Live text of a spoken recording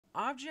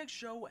Object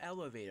Show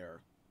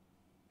Elevator.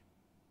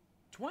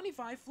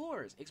 25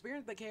 floors.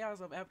 Experience the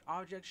chaos of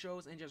object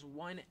shows in just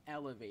one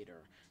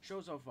elevator. Show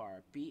so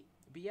far.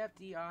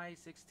 BFDI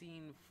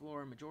 16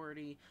 floor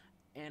majority.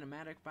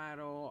 Animatic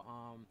battle.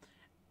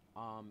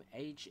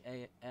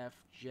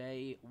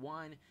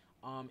 HAFJ1.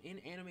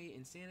 Inanimate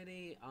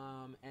insanity.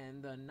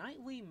 And the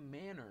nightly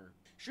manor.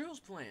 Show's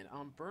plan.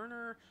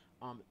 Burner.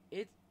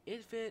 It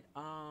fit.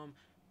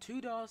 Two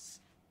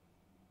dust.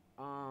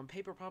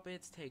 Paper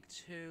Puppets Take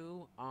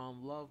Two,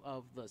 Love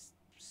of the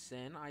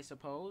Sin, I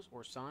suppose,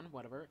 or Sun,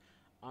 whatever,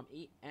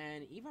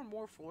 and even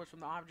more floors from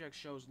the object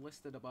shows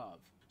listed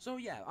above. So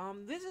yeah,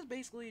 this is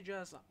basically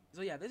just,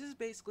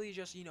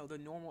 you know, the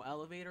normal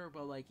elevator,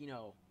 but like, you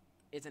know,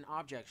 it's an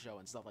object show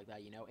and stuff like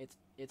that, you know,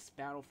 it's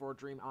Battle for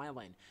Dream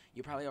Island.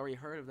 You probably already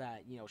heard of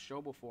that, you know, show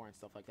before and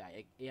stuff like that.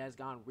 It has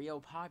gone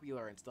real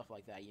popular and stuff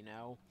like that, you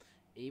know,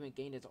 it even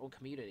gained its own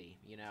community,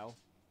 you know.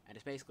 And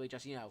it's basically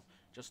just, you know,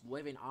 just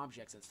living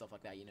objects and stuff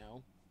like that, you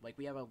know? Like,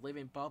 we have a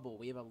living bubble,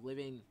 we have a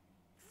living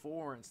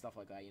floor and stuff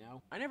like that, you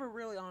know? I never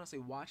really honestly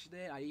watched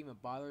it, I didn't even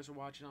bother to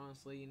watch it,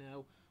 honestly, you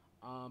know?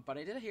 But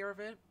I did hear of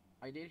it,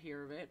 I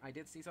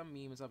did see some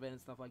memes of it and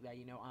stuff like that,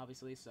 you know,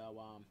 obviously,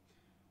 so,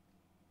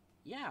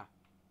 yeah,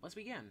 let's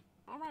begin.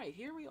 Alright,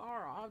 here we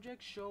are,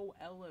 Object Show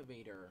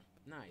Elevator.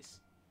 Nice.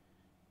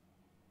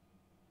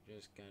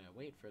 Just gonna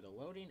wait for the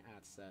loading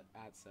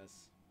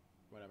access,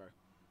 whatever.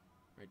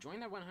 Alright, join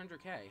that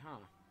 100k,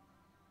 huh?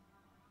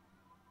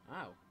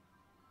 Oh.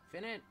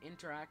 Finite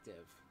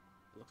Interactive.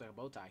 It looks like a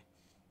bow tie.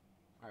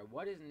 Alright,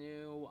 what is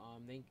new?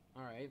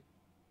 Alright.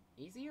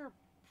 Easier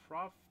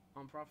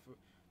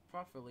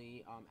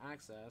properly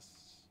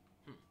access.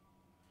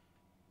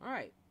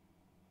 Alright.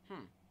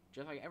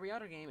 Just like every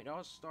other game, it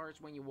all starts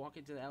when you walk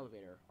into the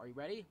elevator. Are you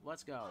ready?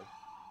 Let's go.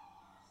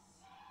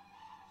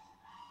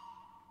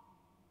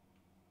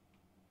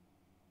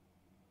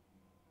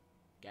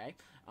 Okay.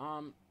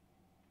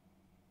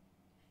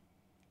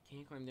 Can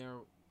you claim there?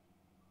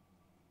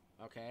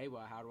 Okay,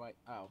 well, how do I...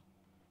 Oh.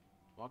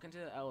 Walk into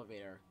the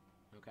elevator.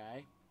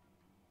 Okay.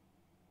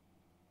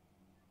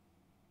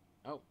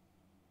 Oh.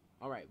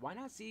 Alright, why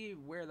not see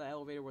where the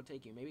elevator will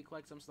take you? Maybe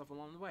collect some stuff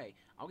along the way.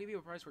 I'll give you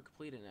a price for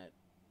completing it.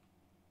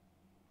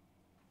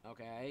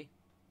 Okay.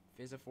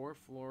 Visit 4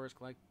 floors,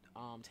 collect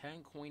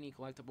 10 coiny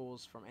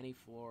collectibles from any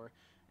floor,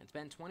 and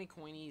spend 20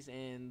 coinies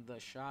in the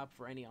shop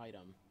for any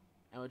item.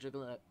 And would you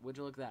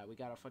look at that? We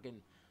got a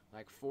fucking,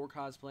 like, 4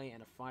 cosplay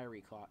and a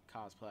fiery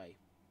cosplay.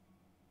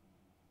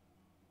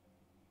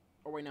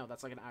 Oh, wait, no,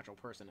 that's like an actual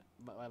person.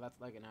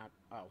 That's like an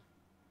oh.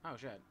 Oh,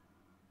 shit.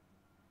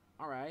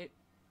 Alright.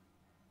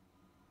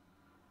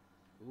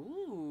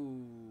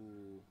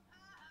 Ooh.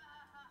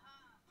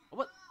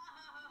 What?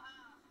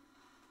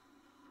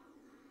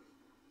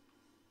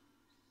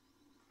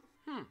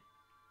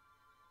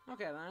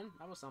 Okay, then.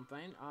 That was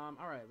something.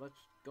 Alright, let's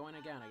go in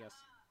again, I guess.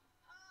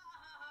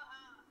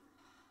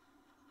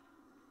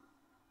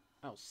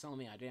 Oh, silly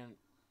me, I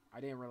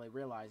didn't really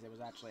realize it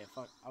was actually a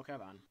okay,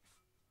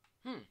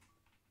 then.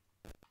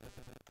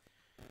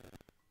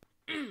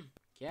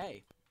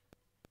 Okay.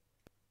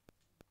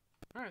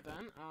 Alright,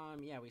 then.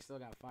 Yeah, we still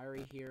got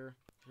Fiery here.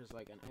 There's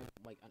like an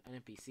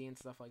NPC and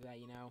stuff like that,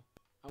 you know.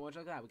 Oh, look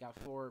at that. We got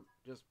 4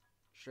 just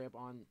straight up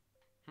on...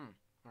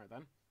 Alright,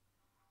 then.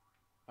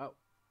 Oh.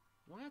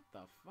 What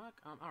the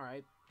fuck?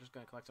 Alright. Just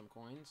gonna collect some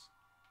coins.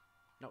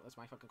 No, that's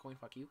my fucking coin.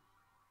 Fuck you.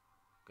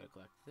 Gonna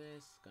collect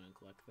this. Gonna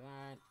collect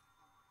that.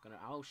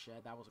 Oh,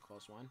 shit. That was a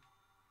close one.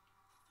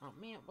 Oh,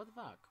 man. What the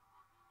fuck?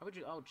 How would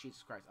you... Oh,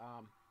 Jesus Christ.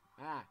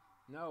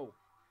 No.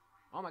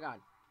 Oh, my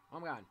God. Oh,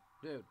 my God.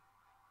 Dude.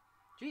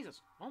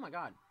 Jesus. Oh, my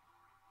God.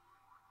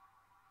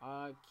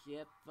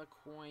 Get the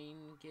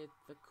coin. Get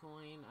the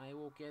coin. I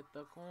will get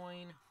the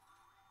coin.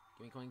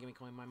 Give me coin. Give me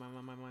coin.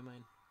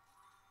 Mine.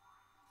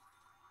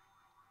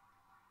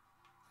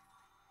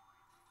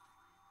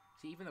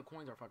 See, even the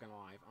coins are fucking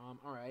alive.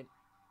 Alright.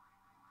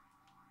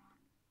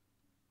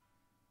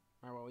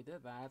 Alright, well, we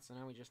did that, so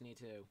now we just need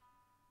to...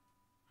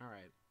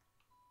 Alright.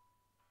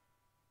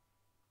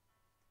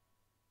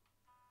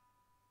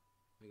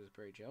 I think it was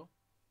pretty chill.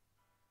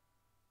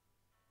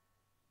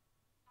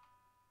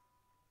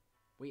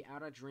 We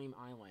out of Dream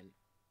Island.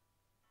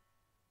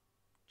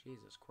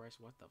 Jesus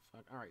Christ, what the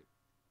fuck? Alright.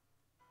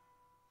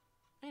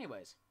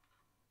 Anyways.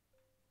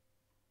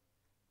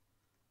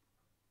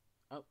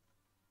 Oh.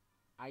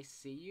 I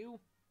see you?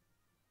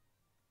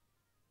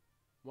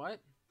 What?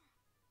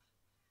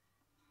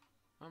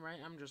 Alright,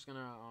 I'm just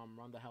gonna,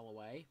 run the hell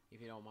away,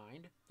 if you don't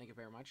mind. Thank you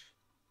very much.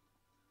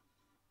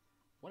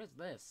 What is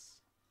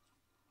this?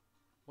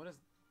 What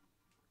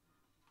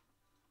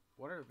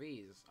are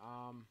these?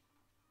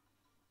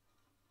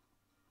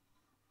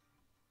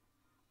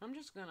 I'm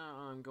just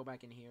gonna, go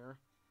back in here.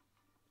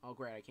 Oh,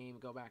 great, I can't even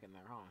go back in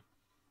there, huh?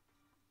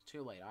 It's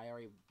too late, I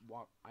already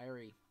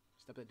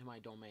stepped into my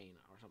domain,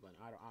 or something.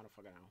 I don't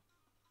fucking know.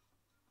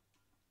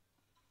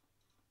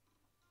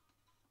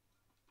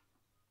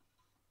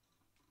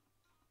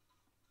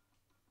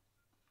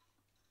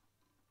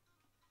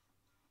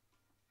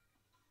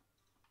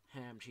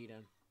 I'm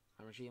cheating.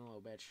 I'm a cheating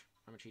little bitch.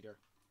 I'm a cheater.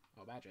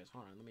 Oh, badges.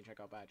 Hold on, let me check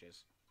out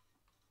badges.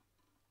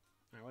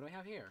 Alright, what do I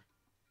have here?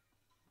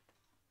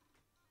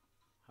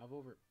 Hover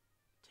over.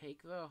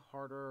 Take the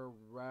harder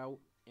route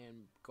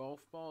in Golf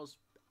Ball's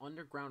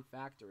underground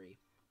factory.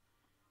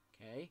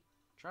 Okay?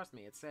 Trust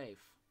me, it's safe.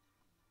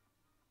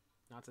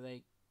 Not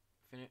today.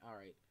 Finish.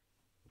 Alright.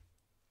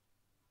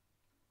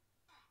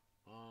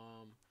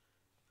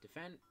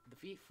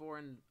 Defeat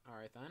foreign.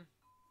 Alright then.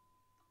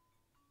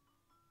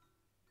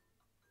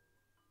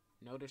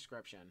 No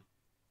description.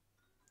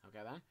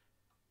 Okay then.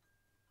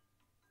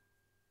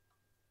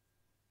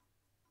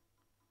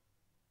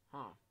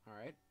 Huh.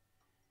 Alright.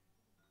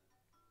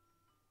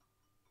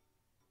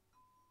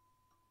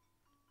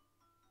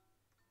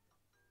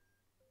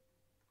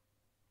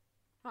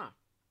 Huh.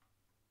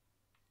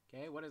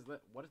 Okay, what is the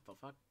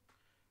fuck?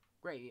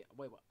 Great.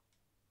 Wait, what?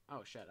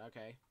 Oh shit.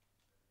 Okay.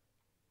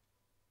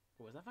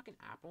 Was that fucking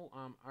apple?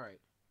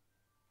 Alright.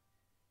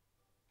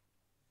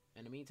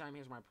 In the meantime,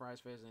 here's my prize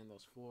for visiting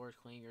those floors,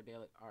 cleaning your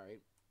daily.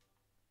 Alright.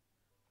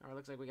 Alright,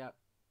 looks like we got.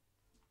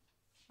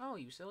 Oh,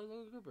 you silly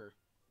little goober.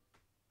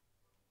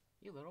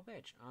 You little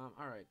bitch.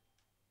 Alright.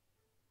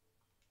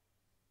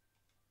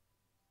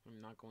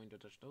 I'm not going to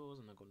touch those.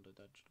 I'm not going to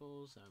touch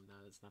those.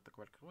 That's not the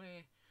correct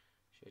way.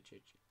 Shit.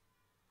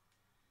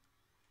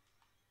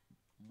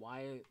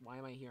 Why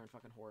am I hearing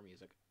fucking horror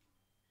music?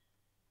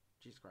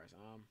 Jesus Christ.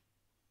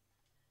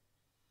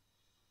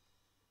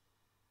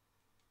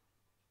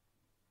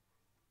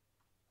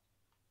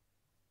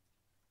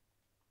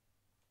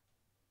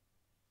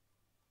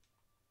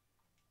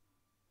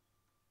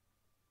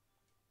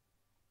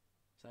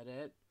 Is that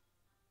it?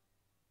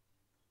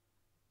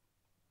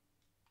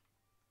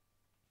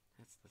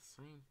 That's the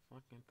same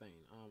fucking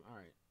thing.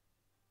 Alright.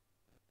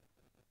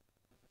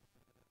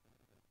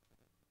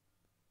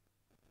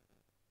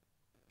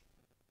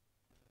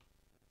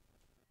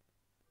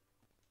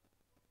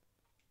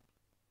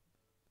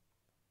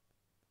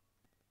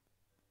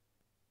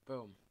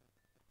 Boom.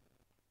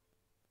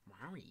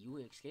 Wow, you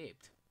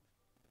escaped.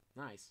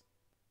 Nice.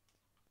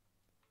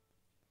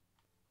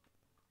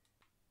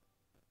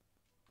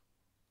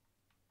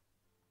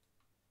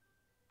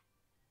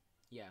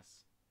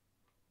 Yes.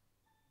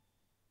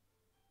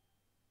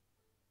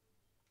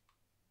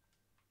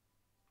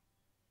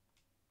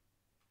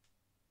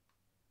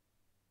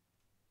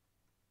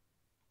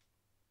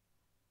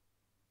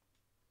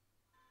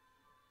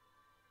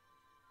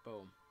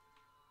 Boom.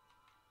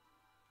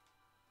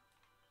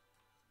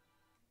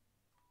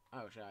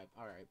 Oh, shit.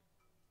 Alright.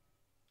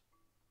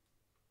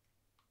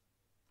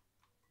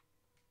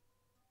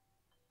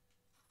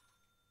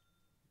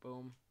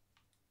 Boom.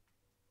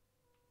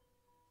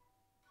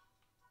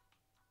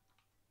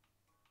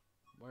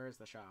 Where is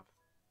the shop?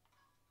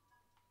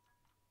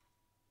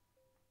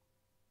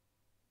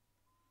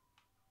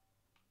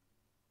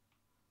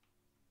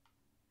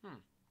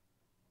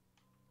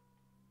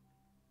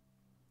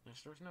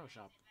 There's no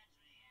shop.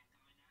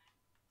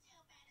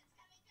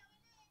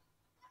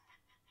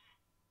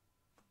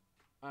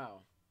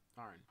 Oh,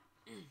 darn.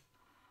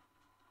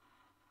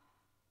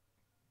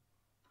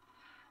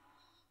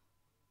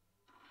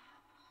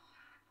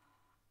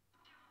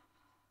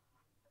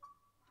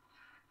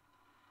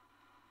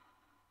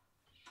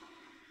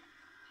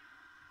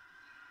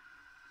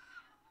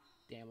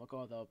 Damn, look at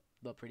all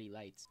the pretty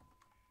lights.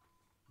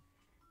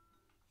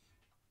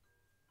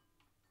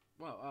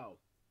 Whoa, oh.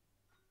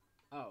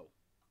 Oh.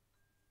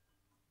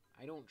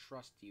 I don't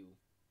trust you.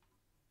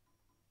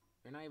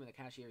 You're not even the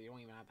cashier, you don't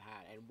even have the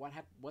hat. And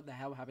what the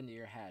hell happened to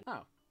your head?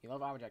 Oh, you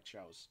love object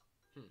shows.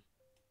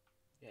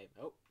 Yeah,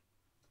 oh.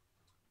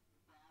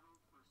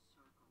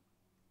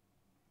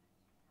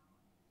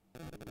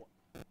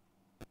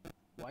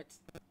 What?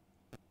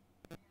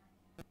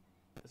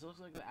 This looks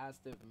like the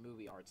Astiv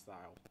movie art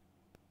style.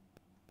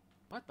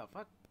 What the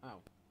fuck?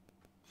 Oh.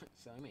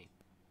 Silly me.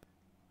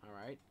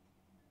 Alright.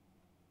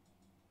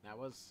 That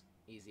was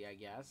easy, I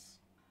guess.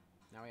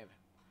 Now we have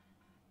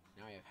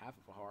half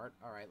of a heart.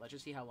 Alright, let's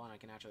just see how long I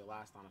can actually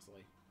last,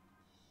 honestly.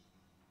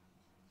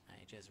 I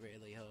just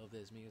really hope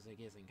this music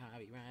isn't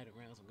copyright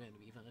or else I'm going to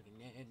be fucking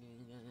dead.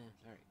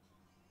 Alright.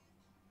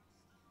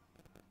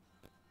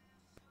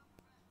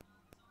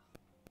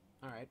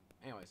 Alright,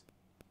 anyways.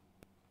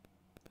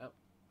 Oh,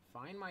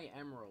 find my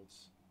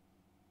emeralds.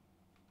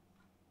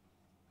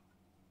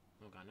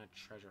 Oh god, not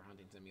treasure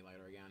hunting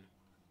simulator again.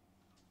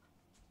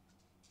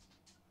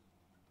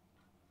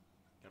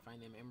 Gotta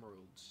find them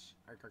emeralds.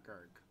 Arg, arg,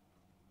 arg.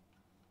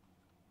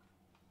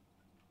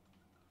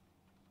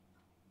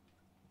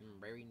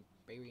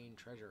 Burying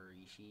treasure,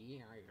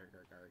 Ishi. Arg, arg,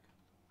 arg, arg.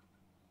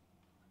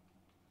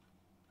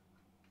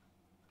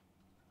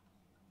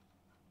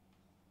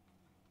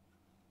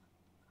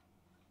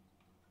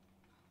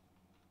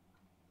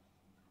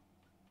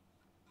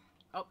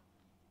 Oh.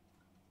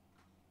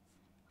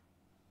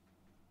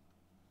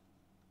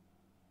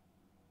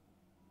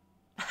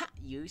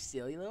 You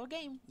silly little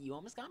game. You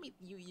almost got me.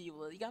 You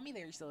got me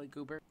there, you silly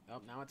Cooper.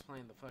 Oh, now it's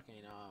playing the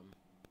fucking,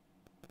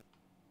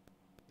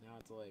 now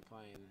it's like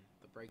playing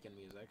the break-in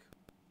music.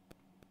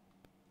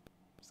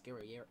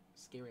 Scary,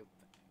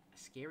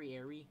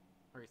 airy.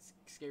 or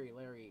Scary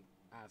Larry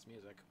ass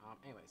music.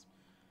 Anyways.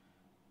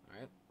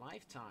 Alright,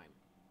 Lifetime.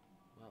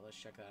 Well, let's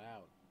check that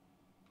out.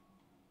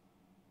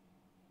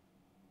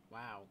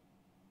 Wow.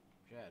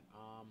 Shit,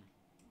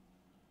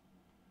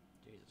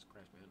 Jesus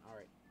Christ, man.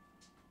 Alright.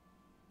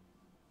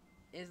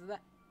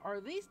 Are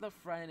these the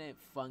Friday Night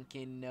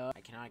Funkin'?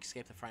 I cannot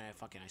escape the Friday Night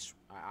Funkin',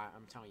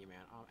 I'm telling you,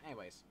 man.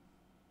 Anyways.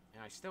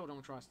 And I still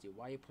don't trust you.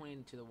 Why are you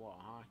pointing to the wall,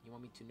 huh? You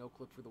want me to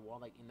no-click through the wall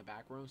like in the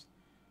back rooms?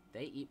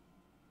 They eat...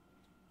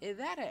 Is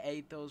that I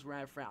ate those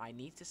red friend? I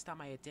need to stop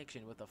my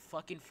addiction with the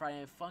fucking Friday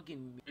Night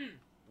Funkin'...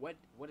 What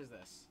is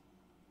this?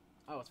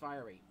 Oh, it's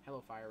Fiery.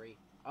 Hello, Fiery.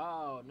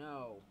 Oh,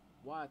 no.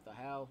 What the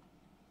hell?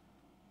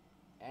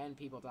 And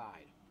people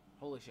died.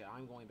 Holy shit,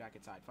 I'm going back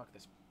inside. Fuck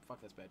this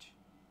bitch.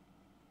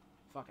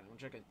 Fuck it, I'm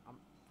checking. I'm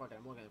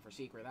looking for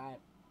secret.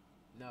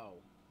 No.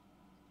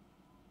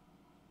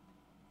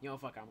 You know,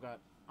 fuck it, I'm good.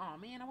 Oh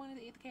man, I wanted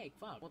to eat the cake.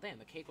 Fuck. Well, damn,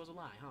 the cake was a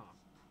lie, huh?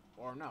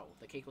 Or no,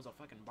 the cake was a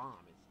fucking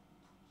bomb.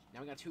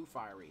 Now we got 2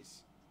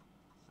 Fireys.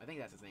 I think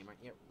that's his name, right?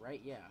 Yeah,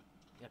 right? Yeah.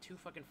 We got 2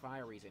 fucking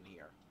Fireys in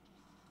here.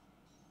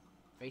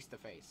 Face to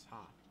face,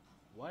 huh?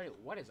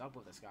 What is up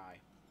with this guy?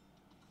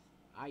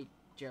 I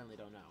generally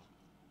don't know.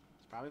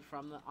 It's probably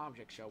from the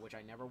Object Show, which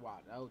I never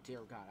watched. Oh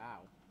dear God,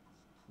 ow.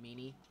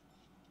 Meanie.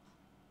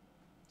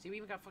 See, we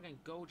even got fucking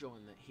Gojo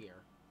in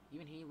here.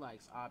 Even he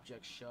likes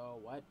Object Show.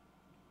 What?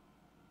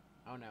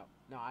 Oh no,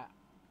 no.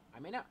 I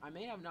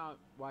may have not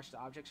watched the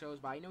Object Shows,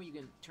 but I know you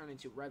can turn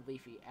into Red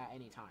Leafy at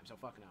any time. So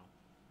fuck no.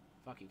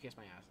 Fuck you, kiss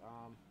my ass.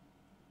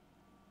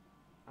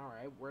 All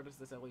right, where does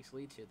this at least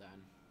lead to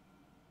then?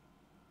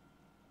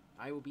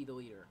 I will be the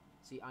leader.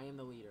 See, I am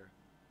the leader.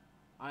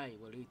 I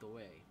will lead the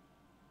way.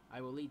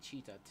 I will lead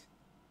Cheetah.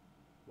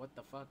 What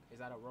the fuck? Is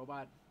that a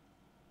robot?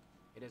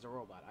 It is a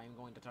robot. I am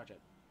going to touch it.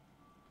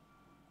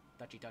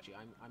 Touchy touchy.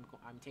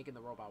 I'm taking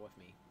the robot with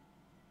me.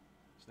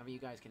 There's nothing you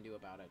guys can do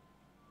about it.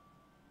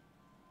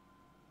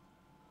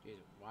 Jeez,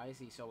 why is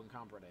he so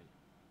incompetent?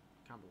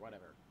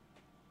 Whatever.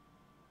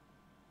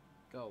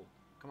 Go.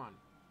 Come on.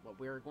 Well,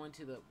 we're going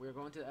to the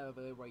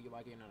elevator where you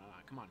like it. No.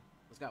 Come on.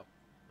 Let's go.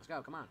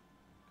 Come on.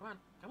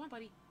 Come on,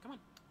 buddy. Come on.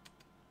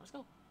 Let's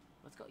go.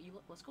 Let's go,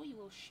 you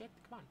little shit.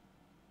 Come on.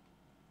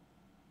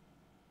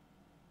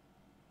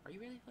 Are you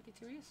really fucking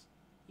serious?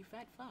 You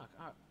fat fuck.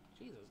 Oh,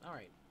 Jesus.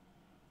 Alright.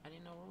 I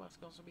didn't know Roblox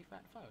girls would be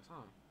fat fucks,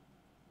 huh?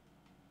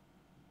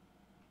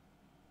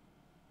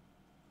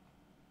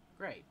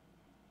 Great.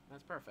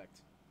 That's perfect.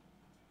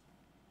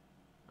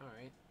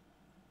 Alright.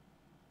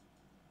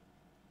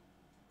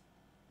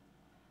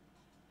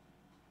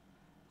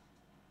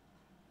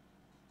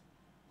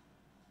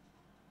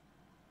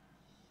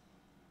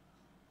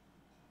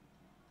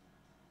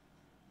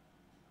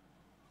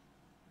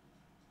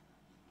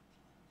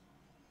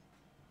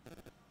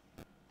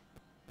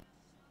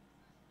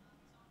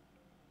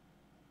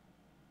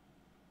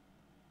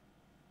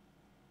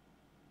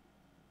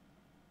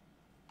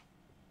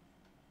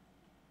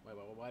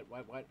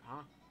 Wait, what?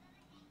 Huh?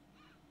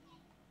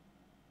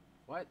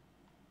 What?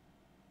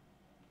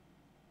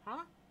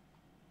 Huh?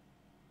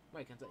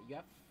 Wait, you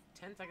have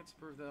 10 seconds to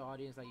prove to the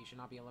audience that you should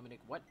not be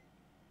eliminated. What?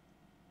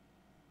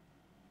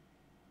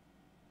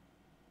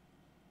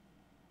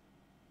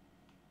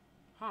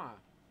 Huh?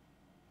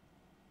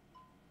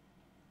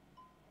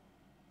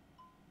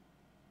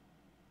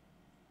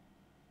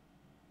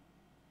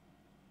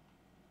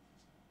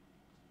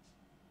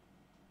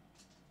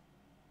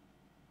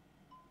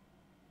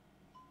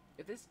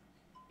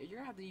 If you're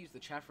gonna have to use the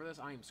chat for this,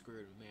 I am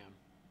screwed, man.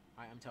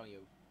 I'm telling you.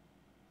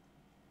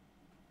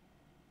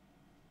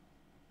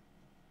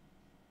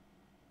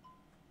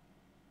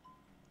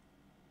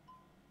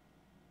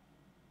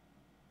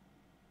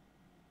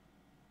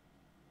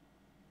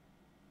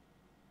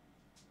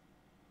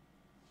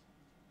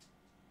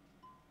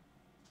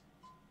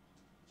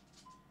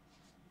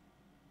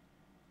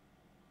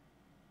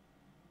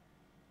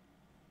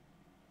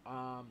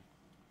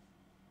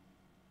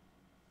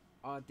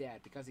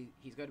 Dead, because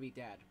he's gonna be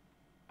dead.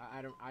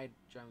 I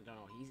generally don't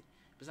know.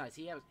 Besides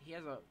he has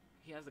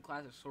the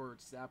classic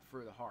sword stab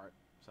through the heart,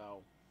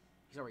 so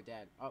he's already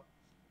dead. Oh,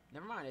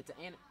 never mind.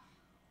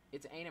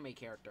 It's an anime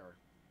character.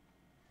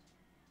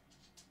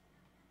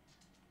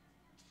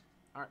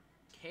 Alright,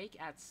 cake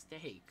at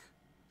stake.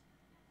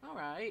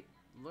 Alright,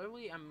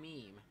 literally a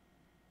meme.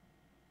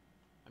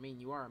 I mean,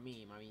 you are a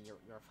meme. I mean,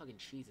 you're a fucking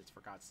Cheez-Its,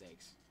 for God's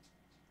sakes.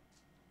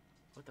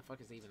 What the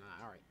fuck is even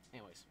that? Alright,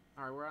 anyways.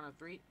 Alright, we're on a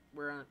 3.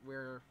 We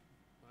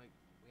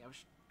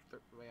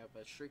have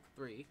a streak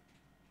 3.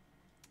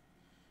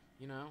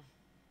 You know?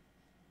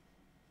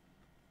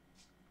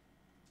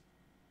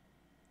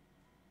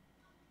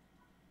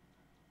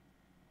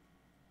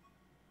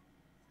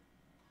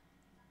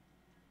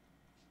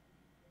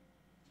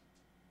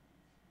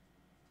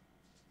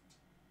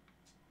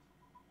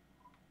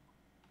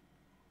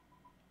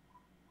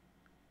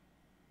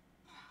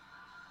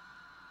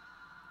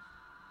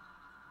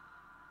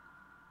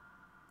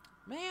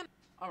 Man!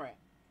 Alright.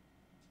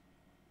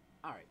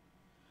 Alright.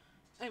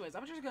 Anyways,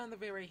 I'm just gonna end the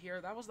video right here.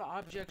 That was the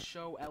Object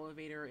Show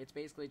elevator. It's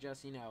basically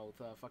just, you know,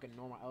 the fucking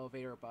normal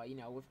elevator, but, you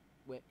know, with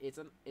It's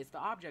the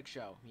object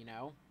show, you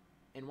know,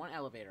 in one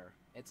elevator.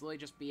 It's literally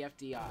just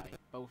BFDI,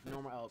 but with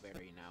normal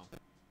elevator, you know.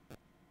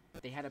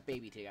 They had a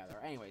baby together.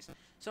 Anyways,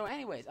 yeah,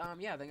 thank you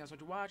guys so much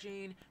for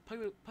watching.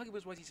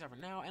 PuggyPugsonYT for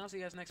now, and I'll see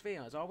you guys next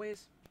video. As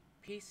always,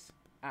 peace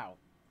out.